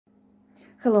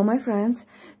Hello my friends,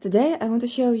 today I want to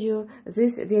show you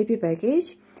this VIP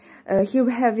package. Here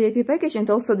we have VIP package and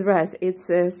also dress. It's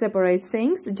separate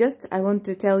things, just I want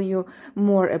to tell you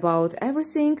more about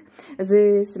everything.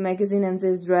 This magazine and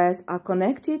this dress are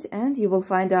connected and you will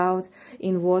find out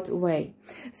in what way.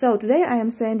 So today I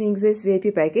am sending this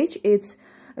VIP package. It's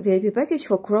a VIP package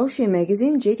for Crochet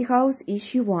Magazine JThouse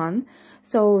issue 1.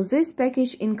 So this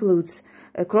package includes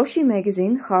a Crochet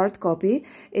Magazine hard copy.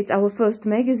 It's our first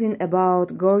magazine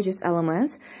about gorgeous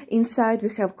elements. Inside we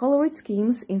have colored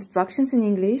schemes, instructions in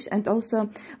English and also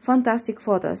fantastic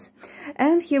photos.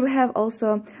 And here we have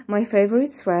also my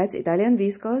favorite threads, Italian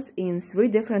Viscose, in 3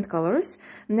 different colors.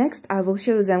 Next I will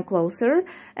show them closer,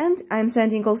 and I'm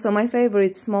sending also my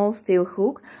favorite small steel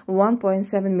hook,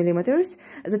 1.7 millimeters,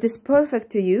 that is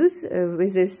perfect to use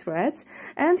with these threads.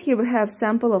 And here we have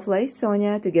sample of lace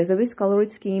Sonia together with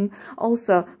colored scheme, also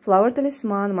flower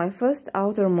Talisman, my first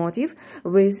outer motif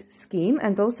with scheme,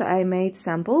 and also I made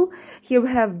sample. Here we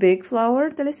have big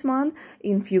flower Talisman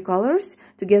in few colors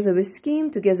together with scheme,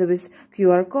 together with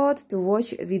QR code to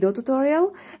watch video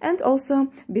tutorial. And also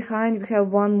behind we have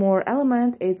one more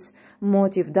element, it's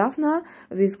motif Dafna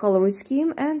with colored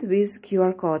scheme and with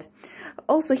QR code.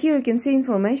 Also here you can see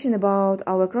information about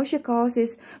our crochet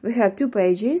courses. We have 2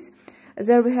 pages.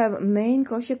 There we have main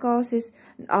crochet courses,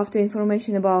 after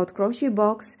information about crochet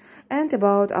box and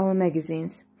about our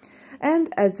magazines.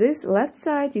 And at this left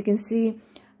side you can see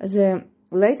the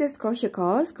latest crochet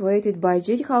course created by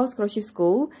JThouse Crochet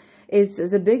School. It's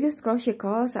the biggest crochet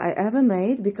course I ever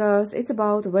made because it's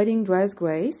about wedding dress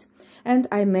grace, and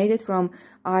I made it from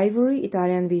ivory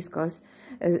Italian Viscose.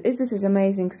 This is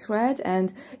amazing thread,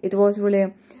 and it was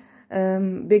really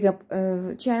big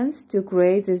chance to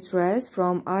create this dress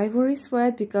from ivory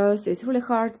thread because it's really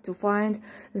hard to find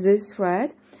this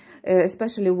thread,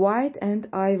 especially white and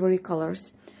ivory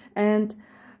colors. And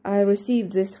I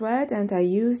received this thread and I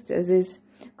used this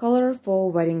color for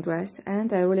wedding dress,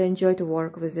 and I really enjoy to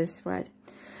work with this thread.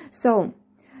 So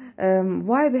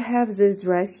why we have this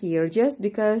dress here? Just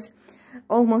because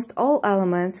almost all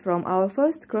elements from our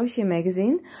first crochet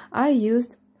magazine I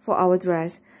used for our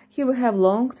dress. Here we have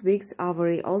long twigs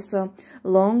ivory, also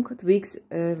long twigs.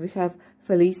 We have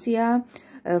Felicia,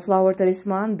 flower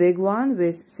Talisman, big one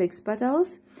with 6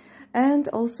 petals, and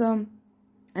also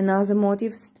another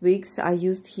motifs twigs I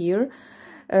used here.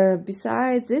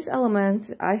 Besides these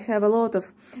elements, I have a lot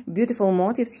of beautiful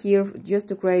motifs here just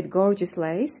to create gorgeous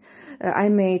lace. I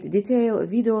made detailed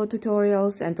video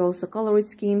tutorials and also colored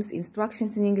schemes,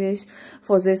 instructions in English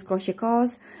for this crochet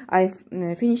course. I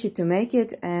finished it to make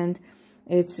it, and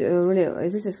it's really,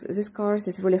 this course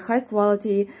is really high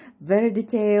quality, very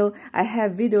detailed. I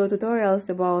have video tutorials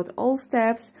about all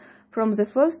steps from the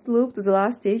first loop to the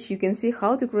last stitch. You can see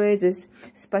how to create this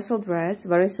special dress.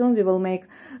 Very soon we will make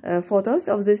photos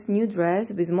of this new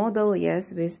dress with model,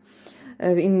 yes, with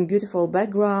in beautiful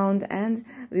background, and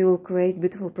we will create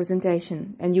beautiful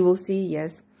presentation, and you will see,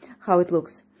 yes, how it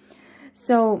looks.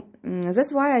 So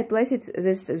that's why I placed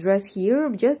this dress here,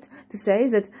 just to say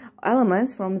that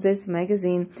elements from this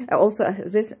magazine, also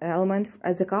this element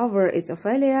at the cover, it's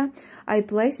Ophelia. I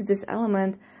placed this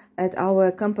element at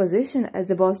our composition at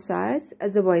the both sides,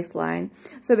 at the waistline.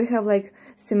 So we have like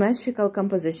symmetrical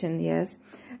composition, yes,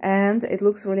 and it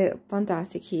looks really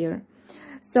fantastic here.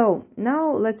 So now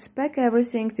let's pack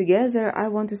everything together. I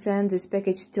want to send this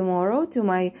package tomorrow to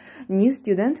my new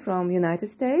student from United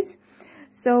States.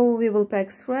 So we will pack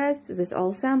threads, this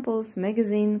all samples,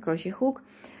 magazine, crochet hook,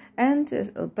 and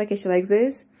a package like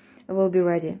this will be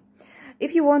ready.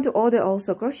 If you want to order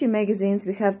also crochet magazines,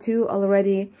 we have 2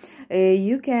 already.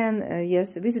 You can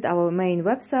yes, visit our main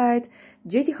website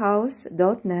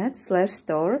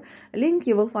jthouse.net/store. Link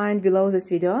you will find below this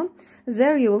video.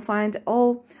 There you will find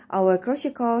all our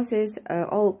crochet courses,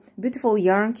 all beautiful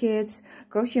yarn kits,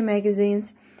 crochet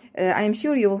magazines. I am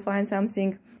sure you will find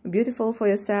something beautiful for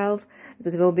yourself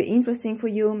that will be interesting for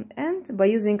you, and by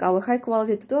using our high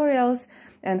quality tutorials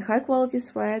and high quality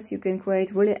threads you can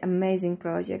create really amazing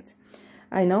projects.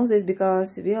 I know this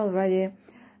because we already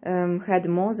had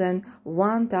more than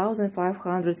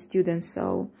 1,500 students,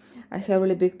 so I have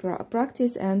really big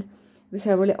practice and we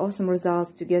have really awesome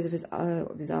results together with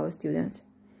our students.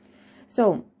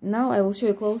 So now I will show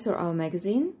you closer our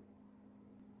magazine.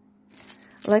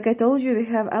 Like I told you, we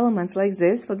have elements like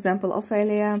this, for example,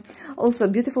 Ophelia, also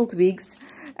beautiful twigs,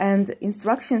 and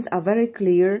instructions are very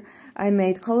clear. I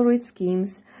made colored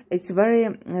schemes. They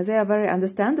are very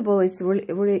understandable. It's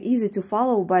really easy to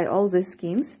follow by all these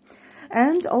schemes.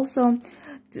 And also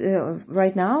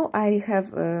right now I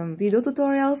have video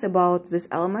tutorials about this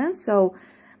element, so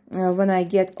when I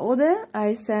get order,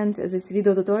 I send these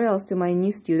video tutorials to my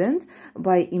new student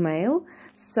by email.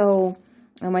 So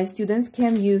my students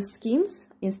can use schemes,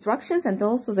 instructions, and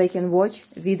also they can watch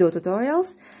video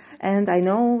tutorials. And I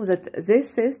know that this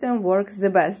system works the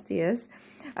best, yes.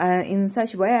 In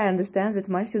such way, I understand that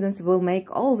my students will make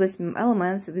all these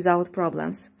elements without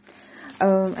problems.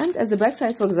 And at the back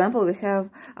side, for example, we have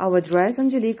our dress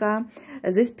Angelica.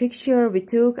 This picture we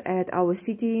took at our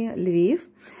city, Lviv,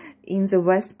 in the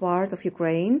west part of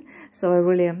Ukraine. So I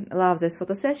really love this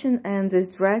photo session, and this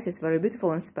dress is very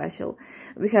beautiful and special.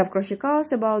 We have crochet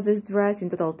course about this dress, in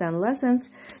total 10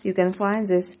 lessons. You can find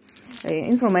this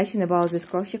information about this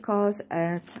crochet course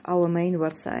at our main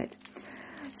website.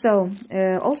 So,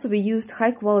 also we used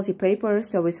high quality paper,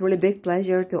 so it's really big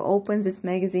pleasure to open this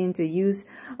magazine, to use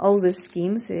all the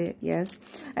schemes, yes.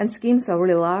 And schemes are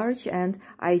really large, and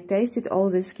I tasted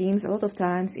all the schemes a lot of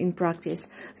times in practice.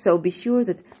 So be sure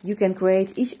that you can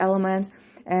create each element,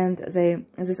 and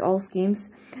these all schemes,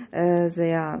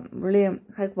 they are really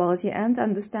high quality and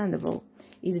understandable,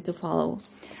 easy to follow.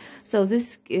 So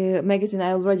this magazine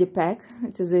I already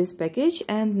packed to this package,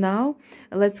 and now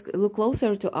let's look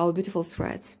closer to our beautiful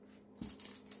threads.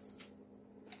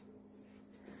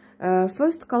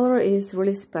 First color is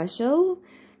really special.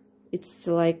 It's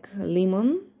like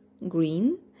lemon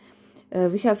green.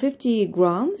 We have 50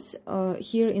 grams.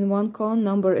 Here in one cone,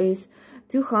 number is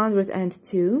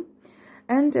 202.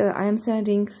 And I am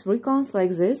sending 3 cones like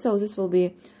this, so this will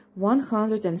be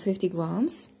 150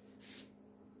 grams.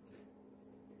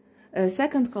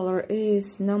 Second color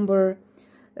is number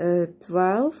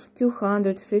 12,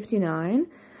 259.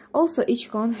 Also,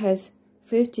 each cone has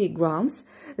 50 grams.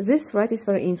 This thread is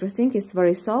very interesting. It's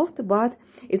very soft, but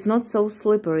it's not so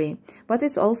slippery. But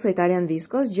it's also Italian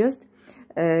viscose, just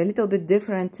a little bit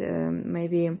different,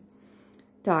 maybe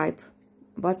type,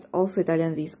 but also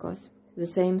Italian viscose. The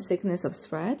same thickness of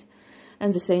thread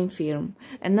and the same firm.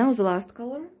 And now the last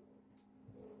color.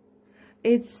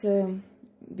 It's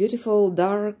beautiful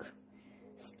dark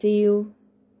steel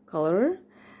color,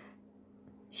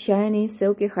 shiny,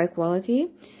 silky, high quality.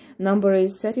 Number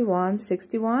is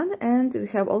 3161, and we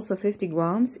have also 50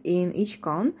 grams in each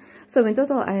cone. So in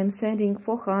total I am sending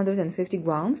 450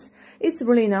 grams. It's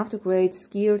really enough to create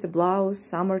skirt, blouse,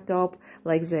 summer top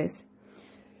like this.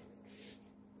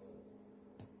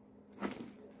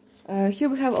 Here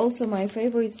we have also my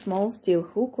favorite small steel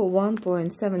hook of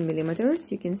 1.7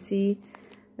 millimeters. You can see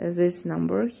this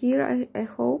number here, I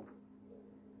hope.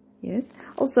 Yes.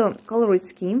 Also, colored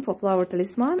scheme for flower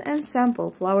talisman and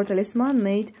sample flower talisman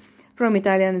made from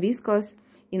Italian viscose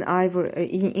in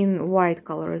in white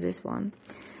color, this one.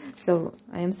 So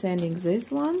I am sending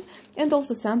this one, and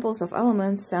also samples of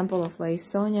elements, sample of lace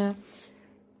Sonia.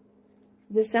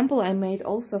 This sample I made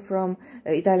also from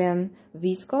Italian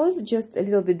viscose, just a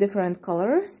little bit different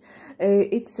colors.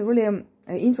 It's really an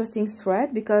interesting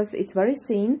thread because it's very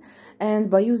thin, and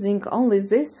by using only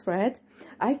this thread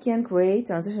I can create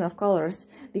transition of colors.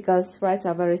 Because threads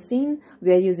are very thin,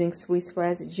 we are using 3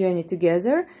 threads joined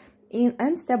together,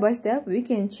 and step by step we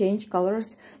can change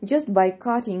colors just by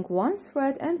cutting one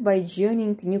thread and by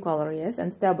joining new color, yes.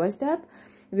 And step by step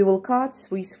we will cut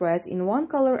 3 threads in one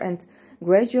color, and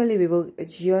gradually we will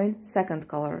join second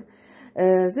color.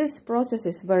 This process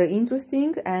is very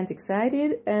interesting and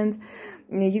exciting, and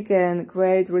you can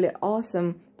create really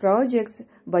awesome projects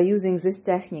by using this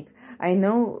technique. I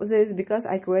know this because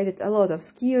I created a lot of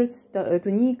skirts,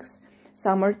 tunics,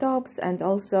 summer tops, and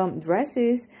also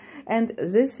dresses, and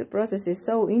this process is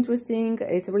so interesting.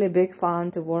 It's really big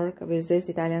fun to work with this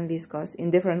Italian viscose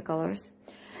in different colors.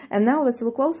 And now let's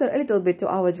look closer a little bit to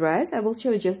our dress. I will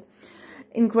show you just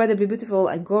incredibly beautiful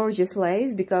and gorgeous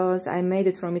lace because I made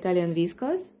it from Italian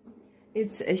viscose.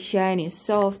 It's a shiny,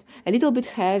 soft, a little bit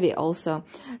heavy also,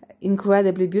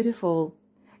 incredibly beautiful.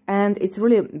 And it's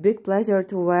really a big pleasure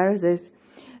to wear this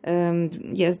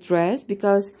dress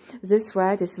because this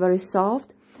thread is very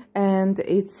soft, and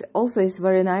it's also is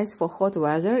very nice for hot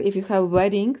weather. If you have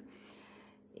wedding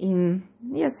in,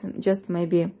 just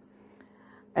maybe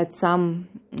at some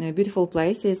beautiful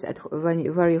places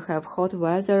where you have hot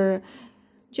weather,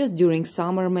 just during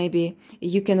summer maybe,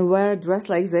 you can wear a dress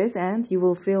like this and you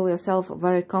will feel yourself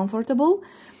very comfortable.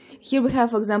 Here we have,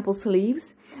 for example,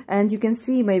 sleeves, and you can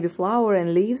see maybe flower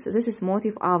and leaves. This is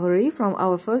motif Avery from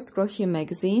our first crochet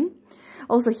magazine.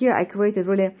 Also here I created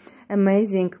really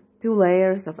amazing 2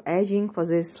 layers of edging for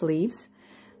these sleeves.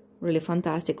 Really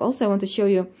fantastic. Also I want to show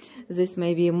you this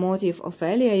maybe motif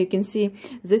Ophelia. You can see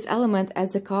this element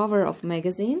at the cover of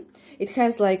magazine. It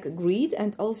has like grid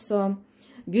and also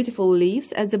beautiful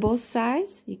leaves at the both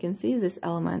sides. You can see this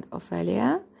element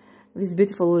Ophelia with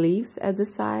beautiful leaves at the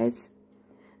sides.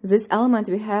 This element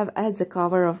we have at the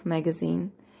cover of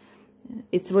magazine.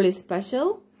 It's really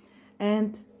special,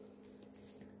 and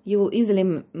you will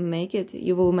easily make it.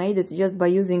 You will make it just by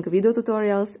using video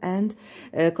tutorials and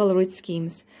colored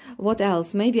schemes. What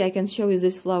else? Maybe I can show you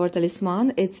this flower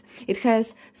talisman. It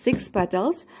has 6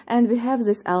 petals, and we have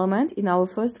this element in our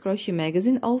first crochet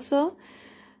magazine also.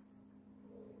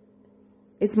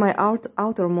 It's my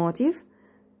outer motif,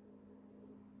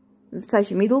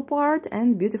 such middle part,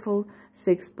 and beautiful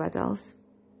 6 petals.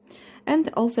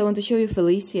 And also I want to show you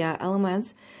Felicia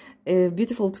elements,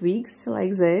 beautiful twigs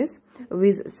like this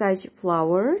with such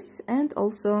flowers and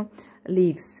also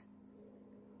leaves.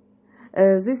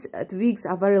 These twigs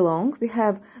are very long. We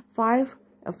have 5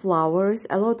 flowers,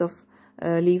 a lot of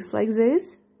leaves like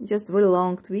this, just really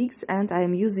long twigs, and I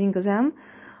am using them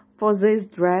for this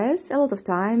dress a lot of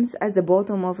times at the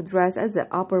bottom of the dress, at the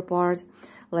upper part,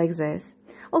 like this.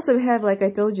 Also we have, like I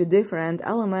told you, different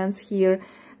elements here.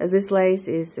 This lace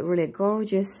is really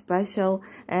gorgeous, special,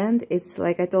 and it's,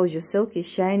 like I told you, silky,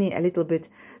 shiny, a little bit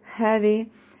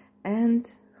heavy and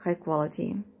high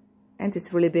quality. And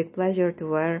it's really big pleasure to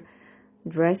wear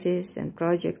dresses and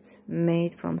projects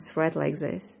made from thread like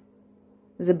this.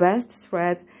 The best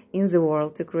thread in the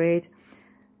world to create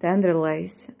tender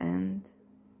lace, and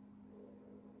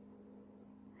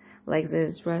like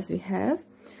this dress we have.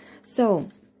 So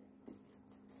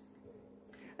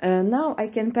now I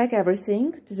can pack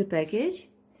everything to the package,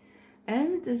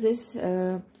 and this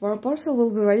parcel will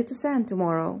be ready to send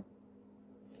tomorrow.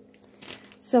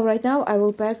 So right now I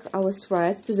will pack our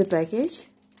threads to the package,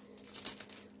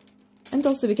 and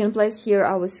also we can place here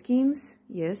our schemes,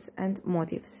 yes, and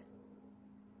motifs.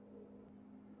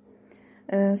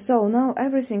 So now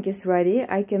everything is ready.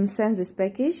 I can send this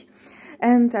package.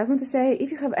 And I want to say,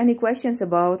 if you have any questions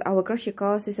about our crochet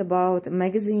courses, about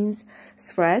magazines,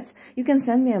 threads, you can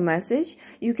send me a message.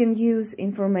 You can use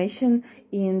information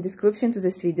in description to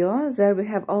this video. There we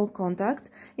have all contact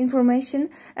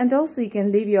information. And also you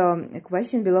can leave your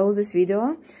question below this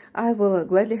video. I will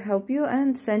gladly help you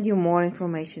and send you more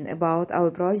information about our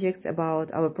projects,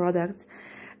 about our products.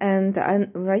 And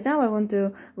right now I want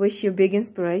to wish you big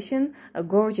inspiration,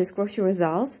 gorgeous crochet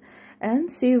results,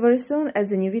 and see you very soon at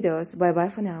the new videos. Bye bye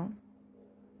for now.